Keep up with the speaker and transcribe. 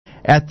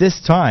At this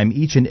time,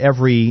 each and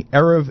every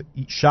Erev,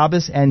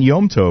 Shabbos, and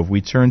Yom Tov,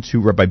 we turn to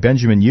Rabbi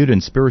Benjamin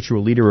Yudin,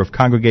 spiritual leader of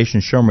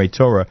Congregation Shomrei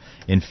Torah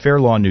in Fair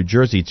Lawn, New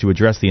Jersey, to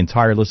address the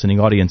entire listening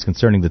audience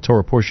concerning the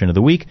Torah portion of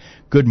the week.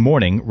 Good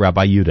morning,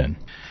 Rabbi Yudin.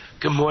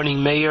 Good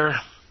morning, Mayor.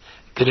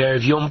 Good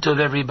Erev Yom Tov,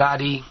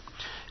 everybody.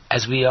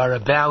 As we are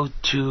about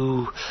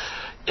to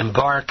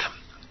embark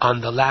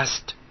on the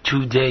last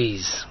 2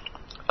 days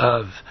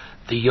of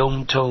the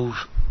Yom Tov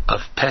of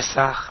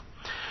Pesach,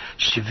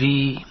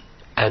 Shvi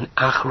and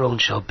Achron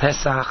Shel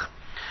Pesach,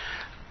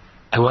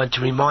 I want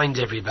to remind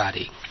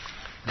everybody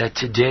that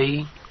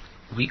today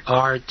we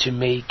are to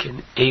make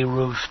an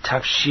Eruv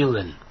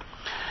Tavshilin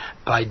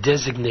by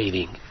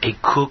designating a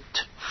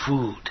cooked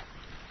food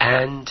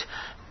and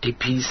a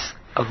piece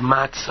of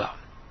matzah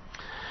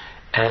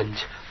and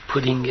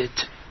putting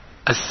it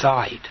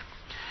aside,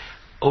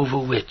 over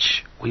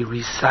which we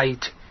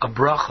recite a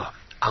bracha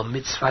al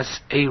mitzvahs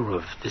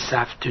Eruv this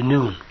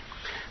afternoon,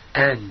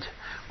 and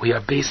we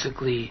are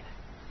basically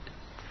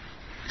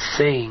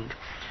saying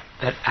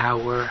that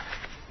our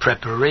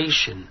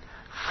preparation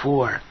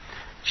for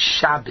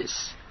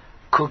Shabbos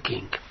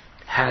cooking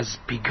has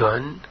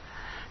begun,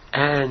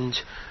 and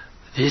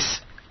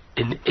this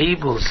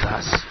enables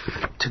us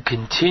to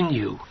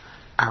continue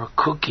our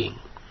cooking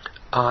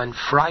on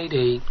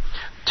Friday,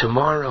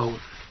 tomorrow,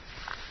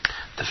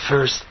 the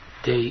first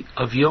day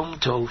of Yom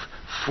Tov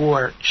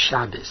for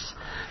Shabbos,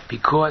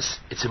 because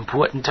it's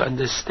important to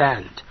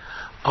understand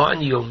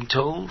on Yom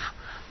Tov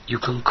you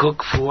can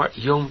cook for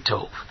Yom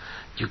Tov.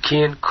 You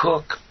can't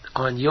cook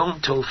on Yom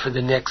Tov for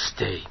the next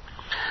day.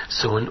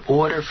 So in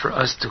order for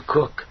us to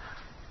cook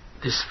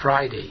this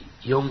Friday,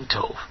 Yom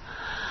Tov,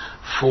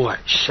 for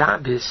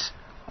Shabbos,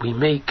 we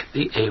make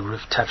the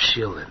Eruv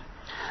Tavshilin.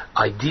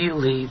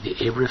 Ideally, the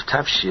Eruv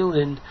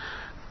Tavshilin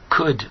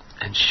could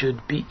and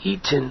should be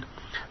eaten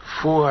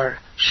for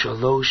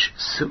Shalosh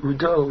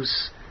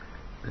Seudos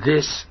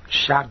this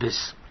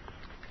Shabbos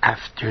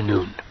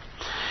afternoon.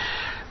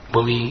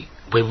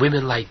 When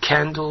women light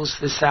candles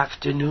this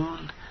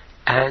afternoon,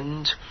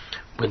 and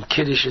when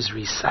Kiddush is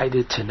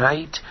recited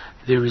tonight,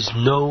 there is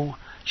no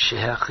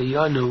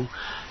Shehechiyanu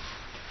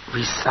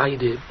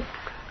recited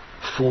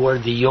for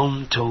the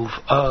Yom Tov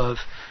of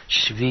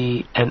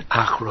Shvi and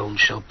Achron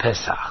Shel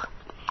Pesach.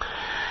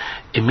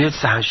 In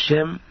Mitzvah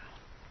Hashem,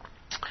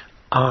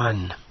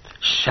 on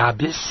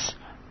Shabbos,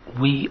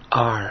 we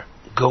are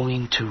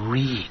going to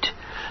read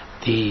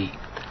the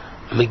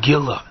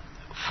Megillah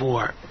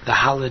for the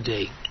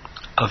holiday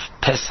of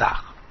Pesach,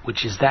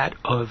 which is that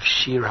of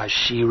Shir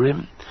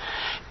HaShirim.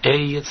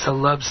 It's a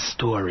love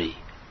story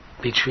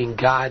between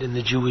God and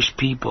the Jewish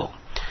people,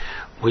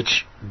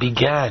 which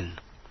began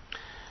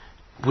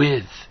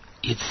with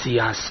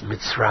Yitzias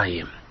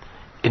Mitzrayim.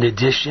 In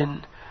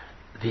addition,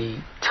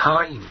 the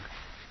time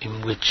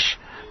in which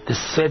the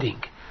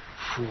setting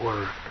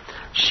for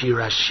Shir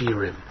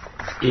HaShirim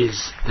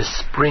is the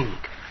spring,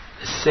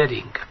 the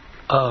setting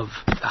of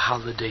the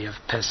holiday of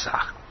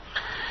Pesach.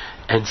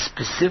 And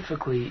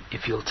specifically,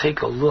 if you'll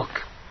take a look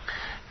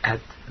at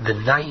the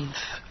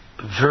 9th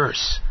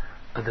verse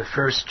of the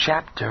first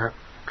chapter,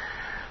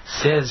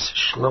 says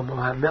Shlomo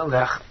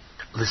HaMelech,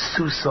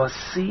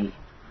 L'susasi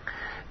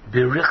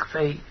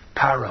birichvei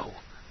paro,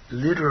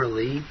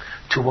 literally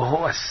to a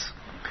horse.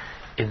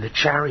 In the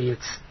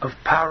chariots of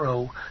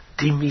Paro,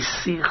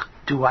 Dimisich,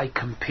 do I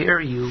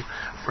compare you,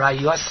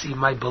 Rayossi,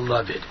 my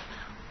beloved.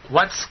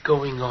 What's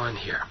going on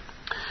here?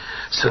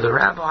 So the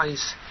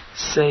rabbis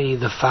say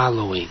the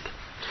following,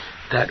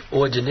 that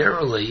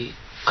ordinarily,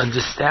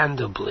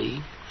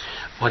 understandably,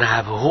 when I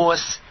have a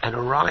horse and a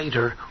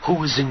rider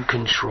who is in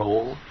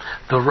control,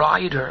 the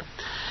rider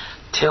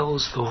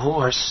tells the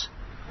horse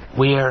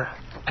where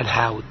and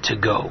how to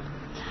go.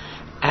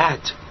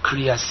 At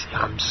Kriyas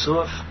Yam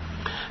Suf,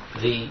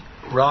 the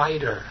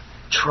rider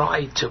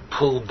tried to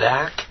pull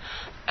back,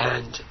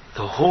 and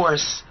the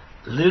horse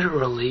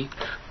literally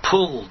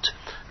pulled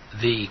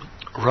the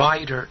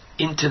rider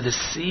into the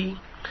sea,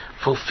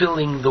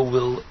 fulfilling the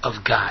will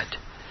of God.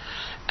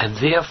 And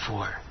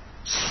therefore,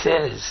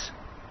 says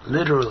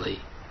literally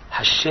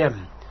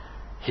Hashem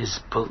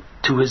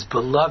to his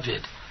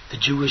beloved, the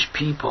Jewish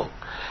people,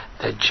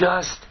 that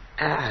just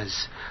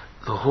as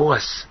the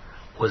horse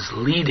was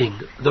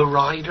leading the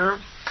rider,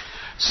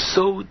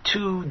 so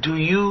too do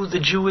you, the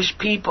Jewish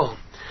people,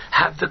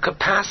 have the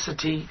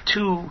capacity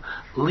to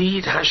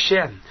lead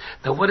Hashem.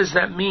 Now what does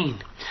that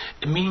mean?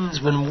 It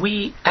means when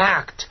we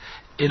act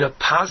in a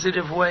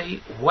positive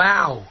way,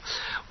 wow,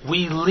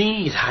 we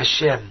lead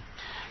Hashem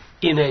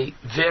in a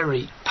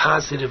very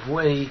positive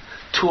way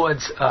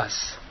towards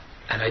us.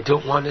 And I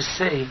don't want to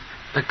say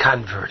the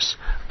converse.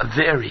 A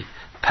very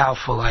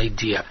powerful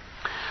idea.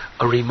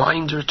 A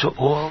reminder to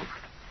all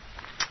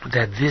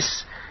that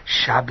this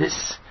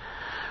Shabbos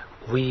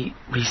we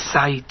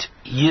recite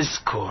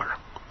Yizkor,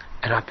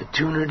 an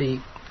opportunity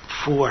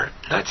for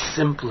not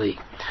simply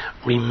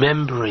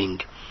remembering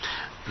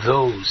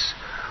those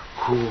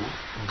who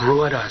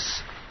brought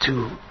us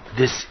to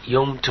this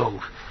Yom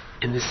Tov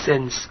in the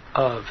sense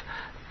of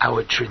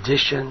our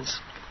traditions,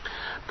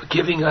 but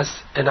giving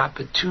us an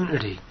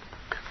opportunity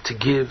to to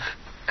give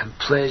and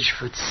pledge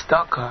for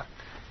tzedakah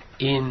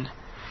in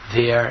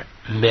their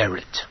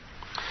merit.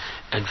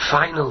 And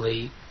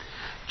finally,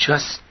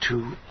 just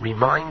to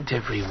remind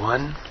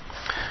everyone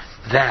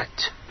that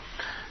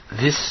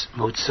this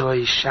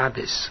Motzoi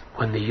Shabbos,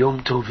 when the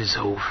Yom Tov is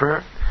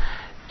over,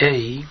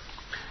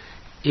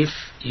 if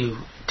you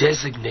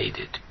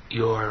designated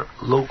your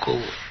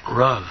local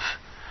Rav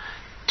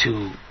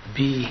to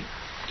be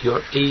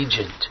your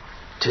agent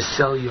to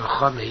sell your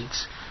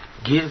chametz,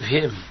 give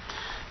him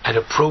an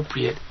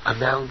appropriate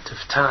amount of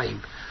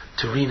time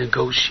to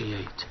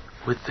renegotiate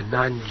with the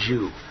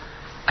non-Jew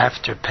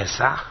after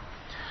Pesach.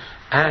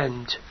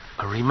 And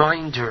a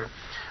reminder,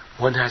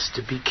 one has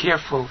to be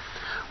careful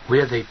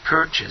where they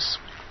purchase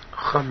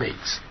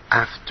chametz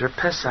after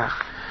Pesach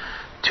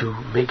to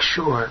make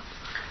sure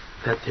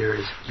that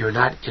you're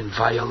not in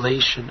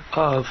violation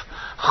of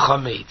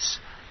chametz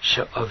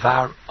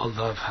she'avar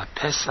olav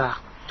haPesach,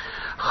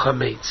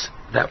 chametz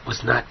that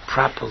was not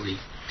properly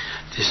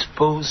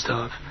disposed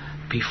of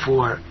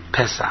before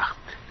Pesach.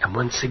 And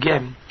once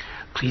again,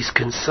 please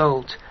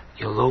consult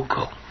your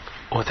local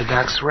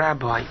Orthodox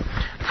rabbi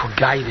for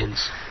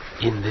guidance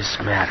in this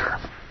matter.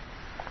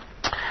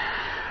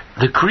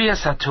 The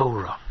Kriyas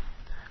HaTorah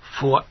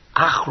for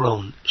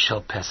Achron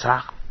Shel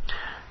Pesach,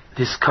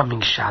 this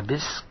coming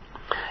Shabbos,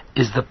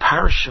 is the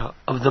parsha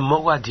of the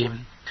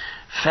Moadim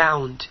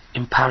found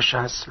in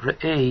Parshas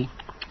Re'eh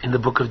in the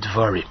book of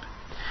Devarim.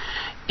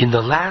 In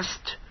the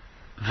last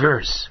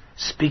verse,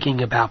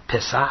 speaking about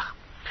Pesach,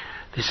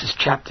 this is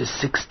chapter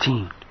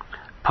 16,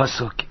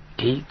 Pasuk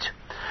 8,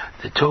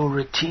 the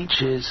Torah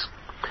teaches,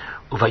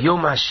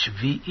 Uvayom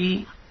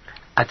HaShvi'i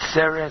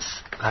Atzeres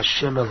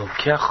Hashem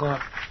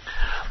Elokecha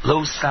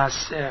Lo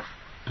Saseh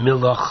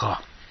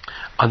Milacha.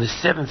 On the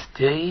seventh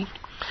day,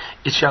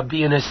 it shall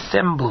be an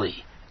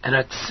assembly, an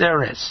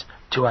atzeres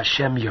to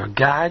Hashem your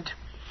God.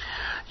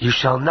 You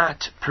shall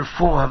not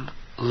perform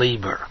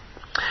labor.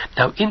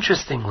 Now,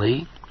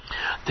 interestingly,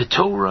 the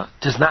Torah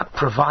does not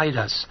provide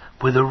us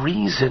with a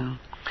reason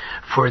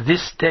for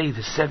this day,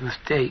 the seventh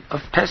day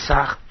of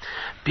Pesach,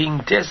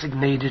 being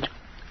designated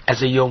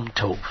as a Yom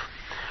Tov.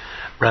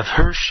 Rav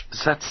Hirsch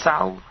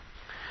Zatzal,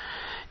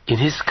 in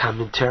his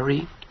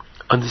commentary,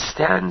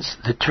 understands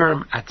the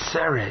term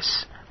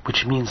atzeres,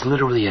 which means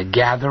literally a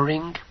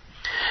gathering,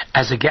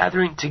 as a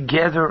gathering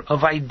together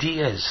of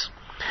ideas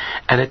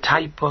and a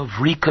type of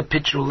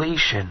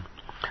recapitulation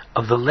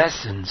of the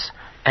lessons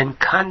and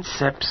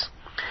concepts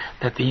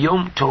that the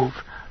Yom Tov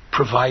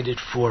provided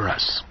for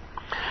us.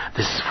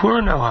 The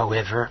Sforno,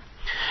 however,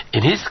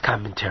 in his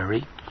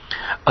commentary,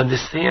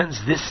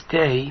 understands this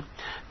day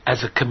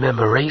as a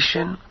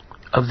commemoration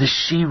of the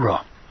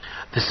Shira,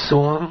 the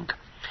song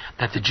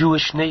that the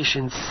Jewish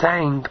nation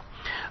sang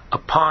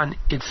upon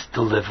its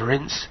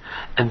deliverance,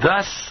 and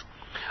thus,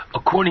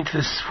 according to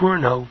the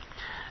Sforno,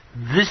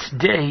 this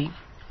day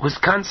was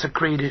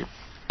consecrated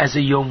as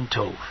a Yom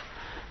Tov.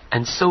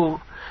 And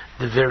so,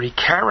 the very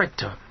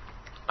character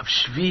of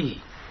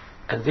Shvi,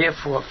 and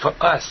therefore for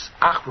us,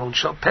 Achron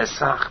Shel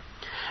Pesach,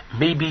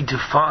 may be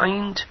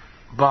defined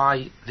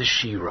by the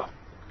Shira.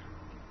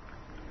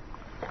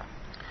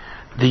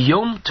 The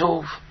Yom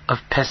Tov of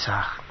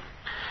Pesach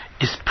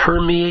is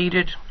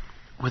permeated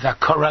with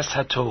Hakaras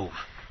HaTov,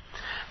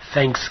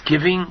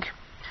 thanksgiving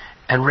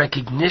and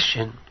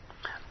recognition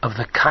of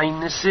the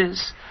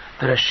kindnesses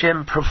that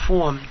Hashem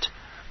performed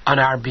on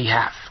our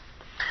behalf.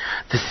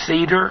 The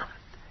Seder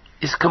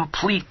is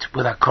complete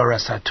with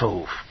Hakaras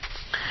HaTov.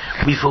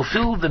 We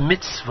fulfill the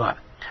mitzvah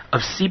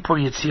of Sipur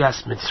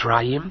Yetzias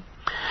Mitzrayim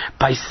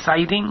by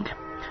citing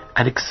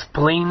and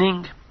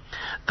explaining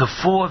the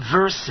 4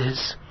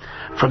 verses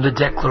from the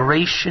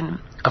declaration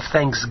of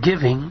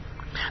thanksgiving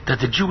that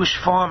the Jewish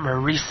farmer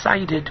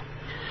recited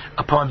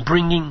upon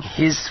bringing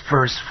his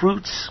first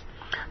fruits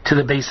to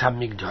the Beis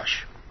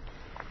HaMikdash.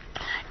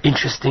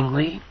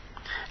 Interestingly,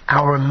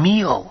 our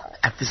meal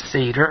at the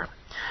Seder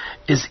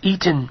is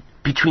eaten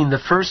between the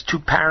first 2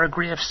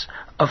 paragraphs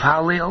of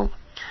Hallel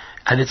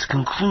and its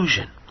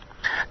conclusion,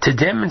 to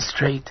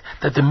demonstrate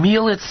that the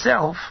meal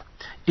itself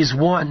is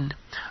one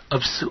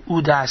of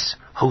Seudas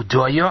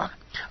Hodoyah,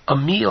 a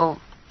meal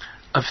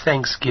of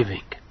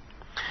thanksgiving.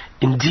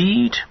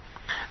 Indeed,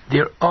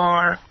 there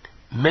are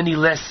many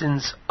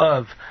lessons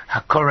of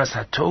Hakaras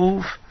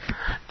HaTov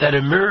that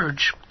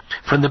emerge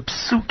from the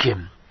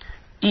Psukim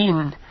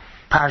in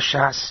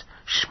Parshas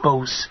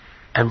Shmos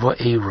and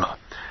Va'era.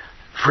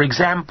 For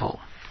example,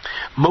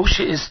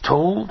 Moshe is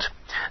told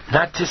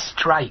not to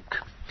strike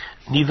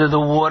neither the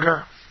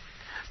water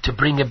to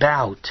bring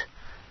about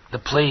the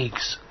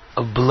plagues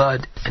of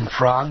blood and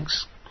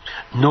frogs,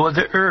 nor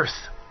the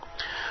earth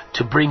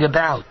to bring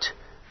about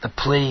the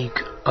plague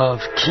of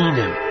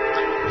Kenan,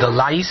 the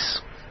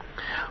lice.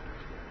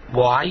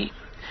 Why?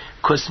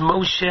 Because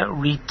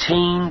Moshe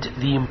retained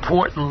the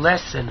important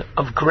lesson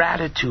of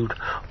gratitude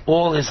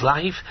all his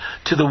life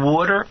to the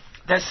water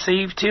that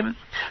saved him,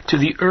 to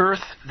the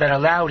earth that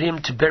allowed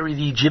him to bury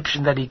the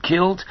Egyptian that he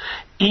killed.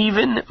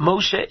 Even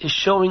Moshe is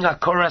showing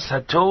Hakaras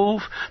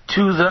HaTov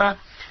to the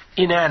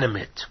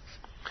inanimate.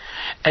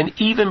 And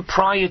even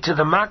prior to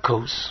the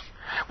Makos,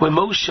 when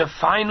Moshe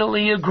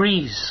finally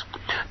agrees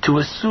to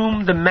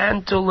assume the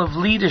mantle of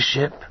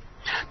leadership,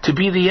 to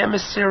be the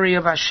emissary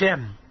of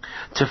Hashem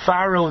to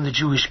Pharaoh and the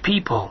Jewish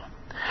people,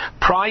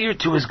 prior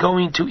to his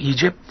going to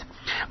Egypt,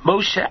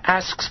 Moshe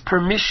asks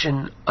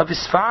permission of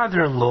his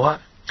father-in-law,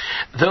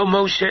 though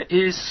Moshe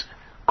is,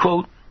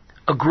 quote,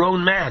 a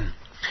grown man.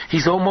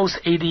 He's almost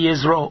 80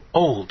 years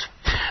old.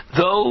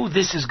 Though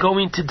this is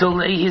going to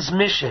delay his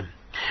mission.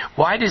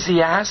 Why does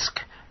he ask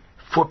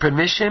for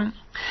permission?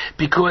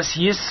 Because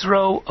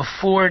Yisro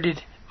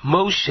afforded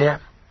Moshe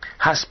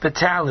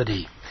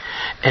hospitality.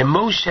 And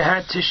Moshe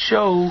had to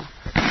show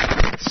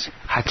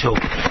Hatov.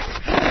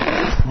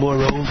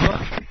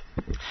 Moreover,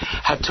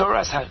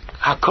 Hakoras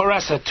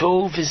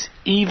Hatov is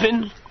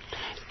even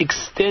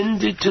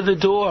extended to the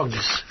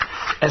dogs,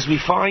 as we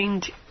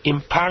find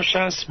in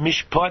Parshas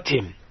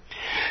Mishpatim,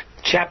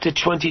 chapter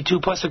 22,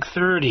 pasuk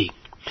 30,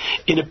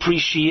 in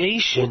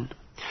appreciation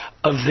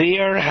of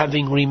their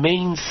having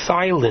remained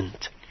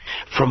silent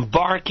from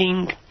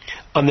barking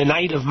on the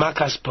night of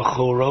Makas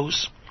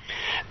Bechoros,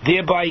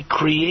 thereby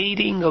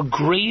creating a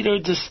greater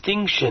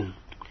distinction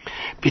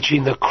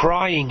between the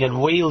crying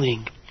and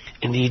wailing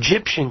in the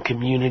Egyptian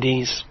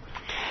communities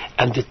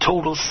and the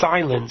total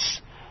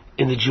silence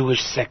in the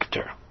Jewish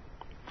sector.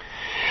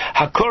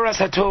 Hakoras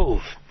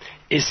Hatov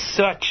is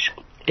such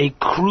a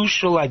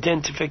crucial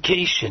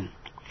identification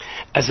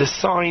as a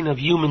sign of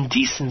human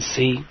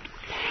decency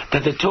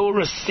that the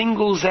Torah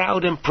singles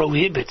out and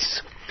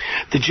prohibits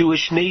the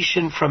Jewish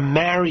nation from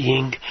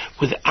marrying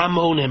with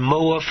Ammon and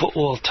Moab for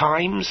all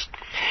times,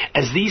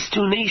 as these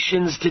two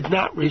nations did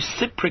not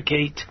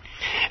reciprocate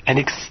and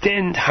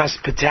extend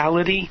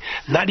hospitality,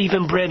 not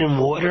even bread and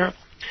water,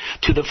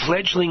 to the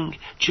fledgling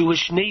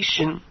Jewish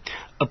nation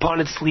upon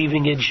its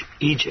leaving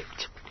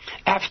Egypt.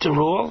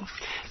 After all,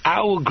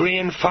 our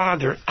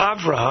grandfather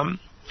Avraham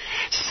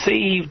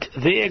saved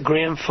their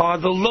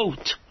grandfather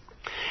Lot,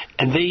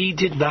 and they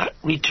did not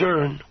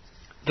return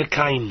the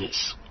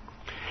kindness.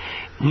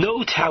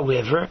 Note,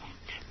 however,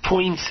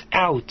 points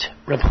out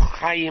Reb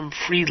Chaim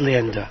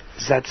Friedlander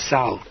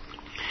Zatzal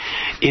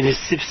in his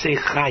Sifsei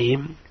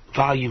Chaim,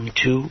 Volume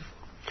 2,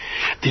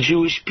 the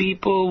Jewish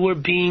people were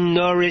being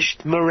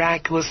nourished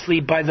miraculously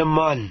by the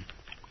man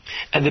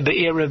and the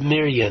Be'er of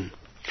Miriam.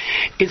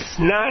 It's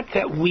not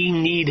that we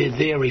needed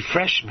their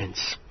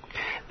refreshments.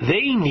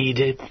 They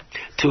needed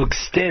to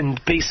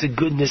extend basic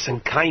goodness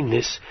and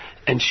kindness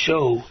and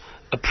show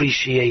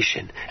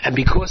appreciation. And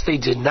because they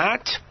did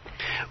not,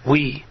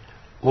 we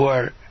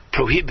were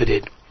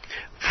prohibited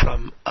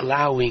from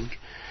allowing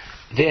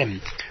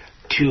them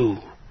to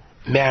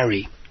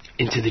marry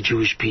into the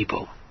Jewish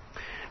people.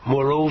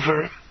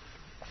 Moreover,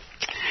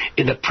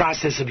 in the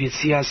process of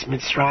Yetzias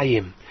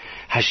Mitzrayim,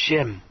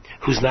 Hashem,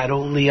 who's not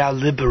only our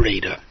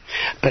liberator,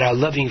 but our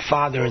loving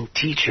Father and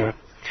teacher,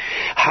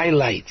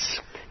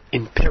 highlights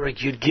in Perek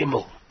Yud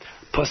Gimel,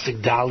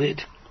 Pasuk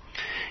Dalid,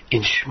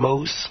 in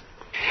Shmos,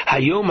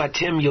 Hayom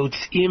atem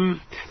yotzim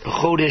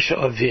b'chodesh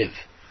Aviv.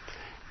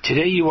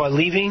 Today you are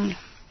leaving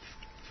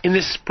in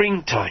the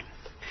springtime.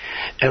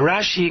 And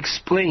Rashi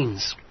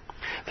explains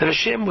that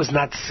Hashem was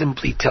not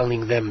simply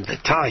telling them the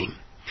time,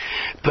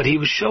 but He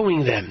was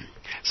showing them,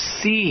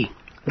 see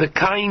the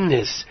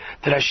kindness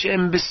that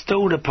Hashem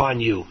bestowed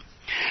upon you,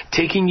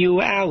 taking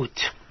you out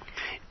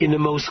in the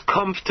most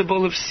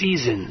comfortable of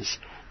seasons,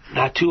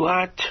 not too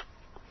hot,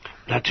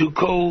 not too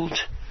cold,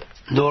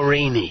 nor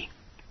rainy.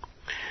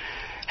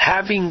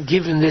 Having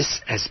given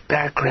this as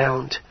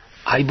background,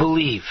 I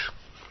believe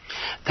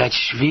that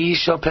Shvi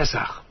Shel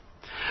Pesach,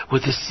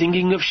 with the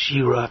singing of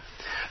Shira,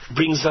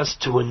 brings us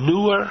to a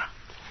newer,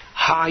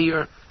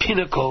 higher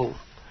pinnacle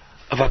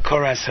of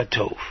Hakoras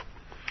Hatov.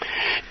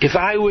 If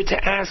I were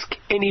to ask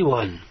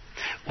anyone,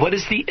 what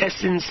is the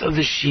essence of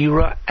the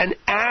Shira, and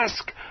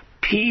ask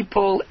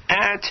people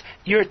at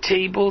your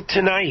table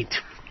tonight,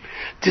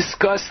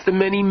 discuss the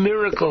many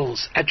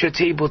miracles at your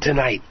table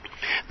tonight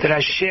that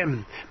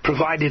Hashem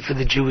provided for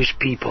the Jewish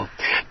people.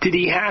 Did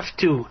He have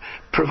to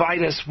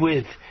provide us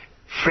with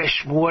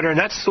fresh water,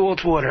 not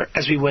salt water,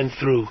 as we went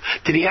through?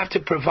 Did He have to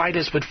provide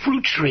us with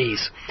fruit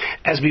trees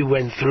as we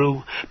went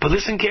through? But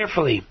listen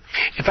carefully.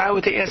 If I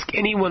were to ask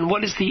anyone,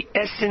 what is the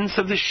essence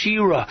of the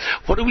Shira?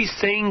 What are we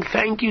saying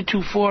thank you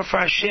to for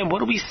Hashem?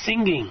 What are we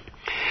singing?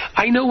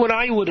 I know what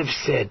I would have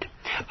said.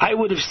 I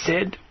would have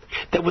said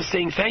that we're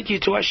saying thank you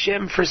to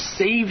Hashem for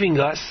saving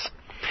us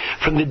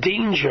from the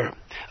danger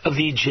of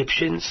the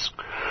Egyptians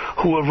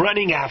who were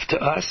running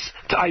after us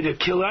to either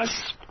kill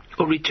us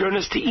or return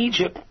us to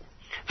Egypt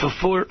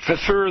for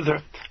further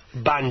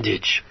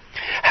bondage.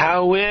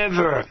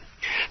 However,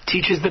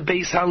 teaches the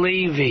Beis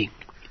Halevi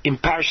in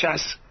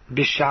Parshas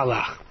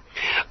Bishalach,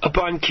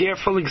 upon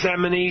careful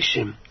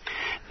examination,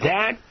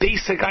 that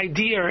basic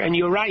idea, and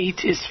you're right,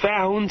 is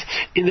found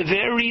in the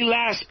very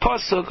last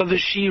pasuk of the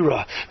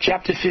Shira,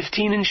 chapter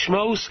 15 in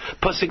Shmos,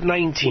 pasuk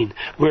 19,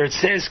 where it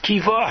says,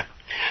 Kiva,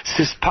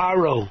 says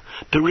Paro,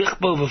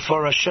 Berichbo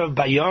v'forashav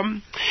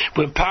bayam,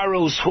 when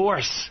Paro's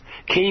horse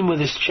came with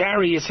his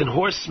chariots and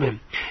horsemen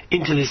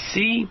into the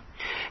sea,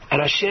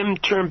 And Hashem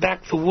turned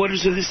back the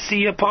waters of the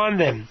sea upon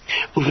them.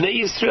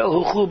 Uvnei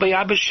Yisrael huchlu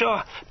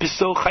b'yabashah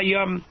b'soch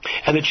hayam.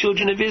 And the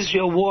children of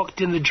Israel walked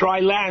in the dry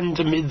land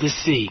amid the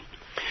sea.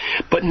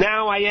 But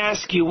now I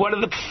ask you, what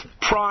are the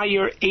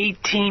prior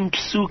 18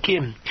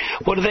 psukim?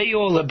 What are they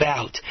all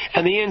about?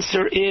 And the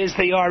answer is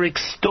they are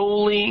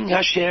extolling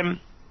Hashem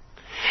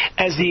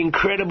as the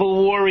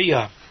incredible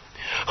warrior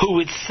who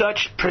with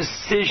such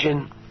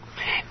precision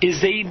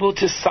is able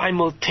to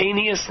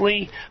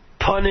simultaneously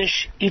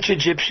punish each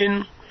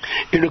Egyptian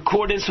in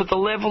accordance with the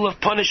level of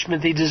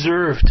punishment they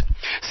deserved.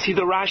 See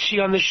the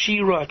Rashi on the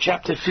Shira,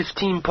 chapter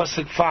 15,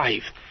 pasuk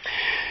 5.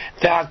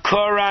 The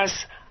Hakaras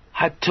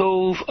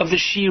Hatov of the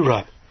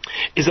Shira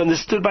is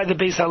understood by the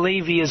Beis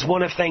Halevi as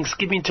one of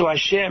thanksgiving to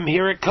Hashem.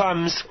 Here it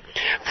comes,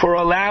 for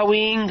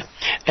allowing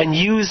and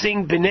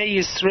using Bnei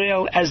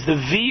Yisrael as the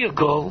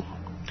vehicle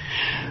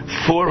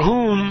for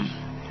whom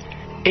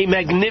a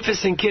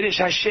magnificent Kiddush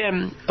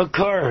Hashem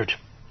occurred.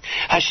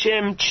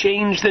 Hashem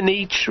changed the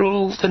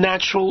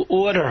natural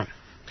order.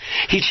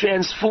 He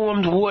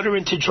transformed water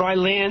into dry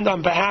land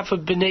on behalf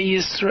of Bnei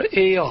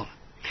Yisrael.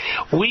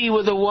 We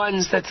were the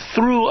ones that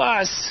through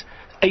us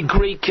a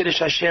great Kiddush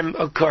Hashem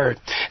occurred.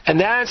 And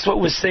that's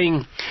what we're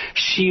saying,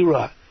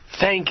 Shira.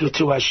 Thank you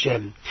to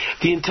Hashem.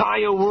 The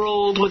entire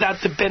world,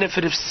 without the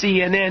benefit of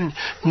CNN,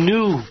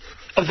 knew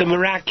of the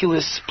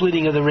miraculous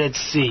splitting of the Red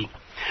Sea.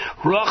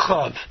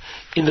 Rachav,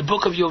 in the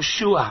book of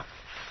Yoshua,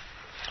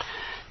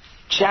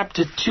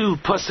 chapter 2,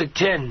 pasuk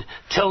 10,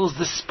 tells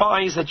the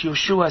spies that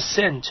Yoshua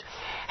sent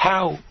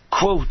how,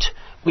 quote,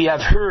 we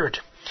have heard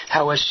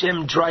how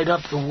Hashem dried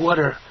up the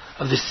water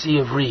of the Sea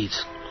of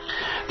Reeds.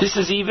 This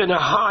is even a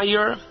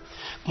higher,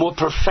 more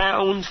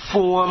profound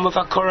form of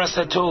Hakaras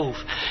Hatov.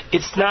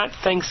 It's not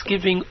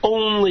thanksgiving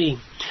only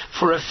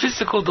for a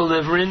physical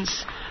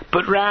deliverance,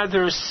 but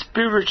rather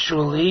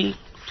spiritually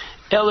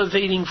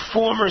elevating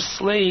former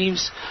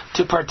slaves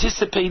to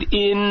participate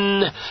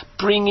in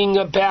bringing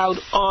about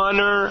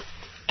honor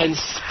and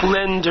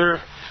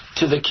splendor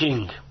to the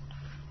king.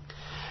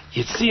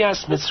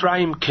 Yetzias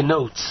Mitzrayim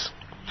connotes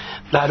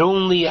not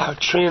only our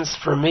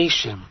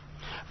transformation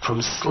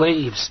from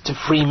slaves to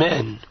free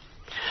men,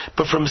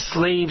 but from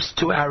slaves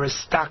to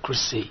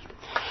aristocracy.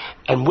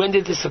 And when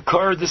did this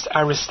occur, this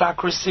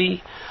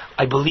aristocracy?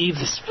 I believe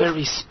this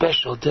very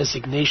special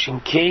designation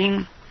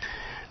came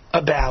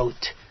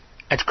about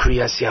at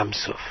Kriyas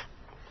Yamsuf.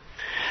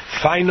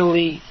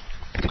 Finally,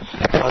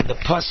 on the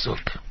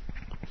pasuk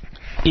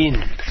in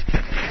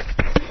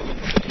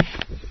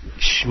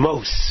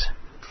Shmos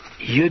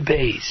Yud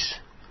Beis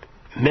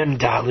Mem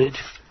Dalid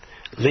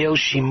Leil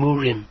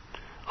Shimurim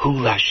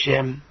Hu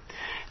Hashem.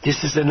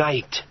 This is the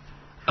night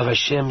of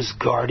Hashem's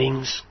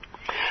guardings.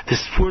 The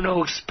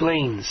Sforno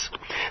explains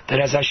that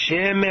as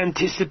Hashem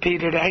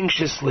anticipated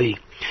anxiously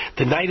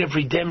the night of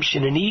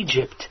redemption in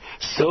Egypt,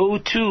 so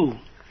too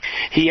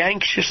He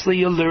anxiously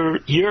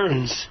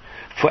yearns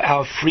for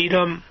our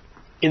freedom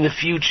in the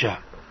future.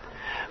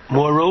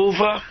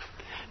 Moreover,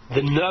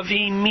 the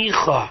Navi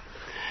Micha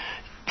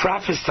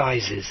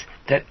prophesies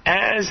that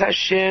as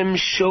Hashem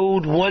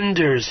showed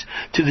wonders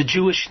to the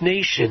Jewish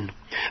nation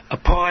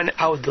upon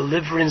our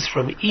deliverance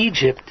from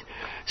Egypt,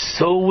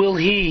 so will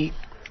He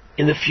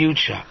in the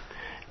future.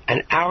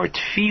 And our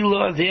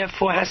tefillah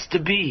therefore has to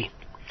be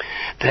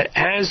that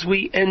as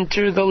we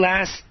enter the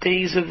last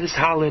days of this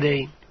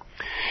holiday,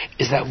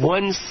 is that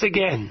once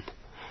again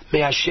may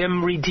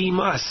Hashem redeem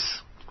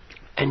us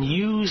and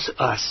use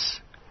us,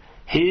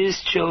 His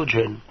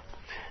children,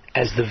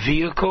 as the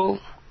vehicle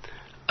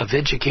of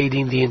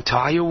educating the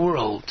entire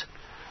world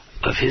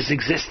of His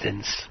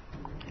existence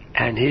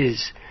and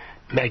His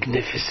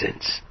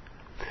magnificence.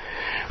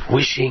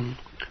 Wishing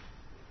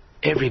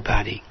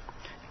everybody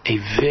a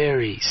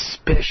very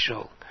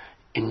special,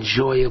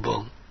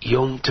 enjoyable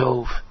Yom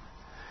Tov,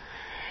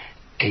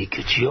 a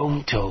good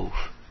Yom Tov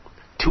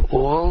to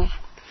all,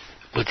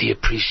 with the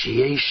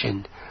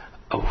appreciation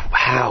of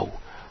how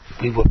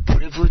we were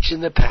privileged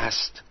in the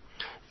past,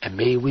 and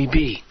may we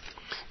be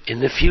in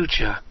the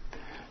future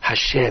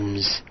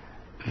Hashem's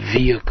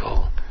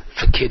vehicle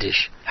for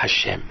Kiddush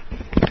Hashem.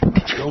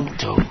 Yom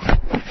Tov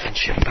and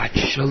Shabbat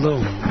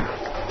Shalom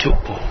to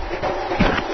all.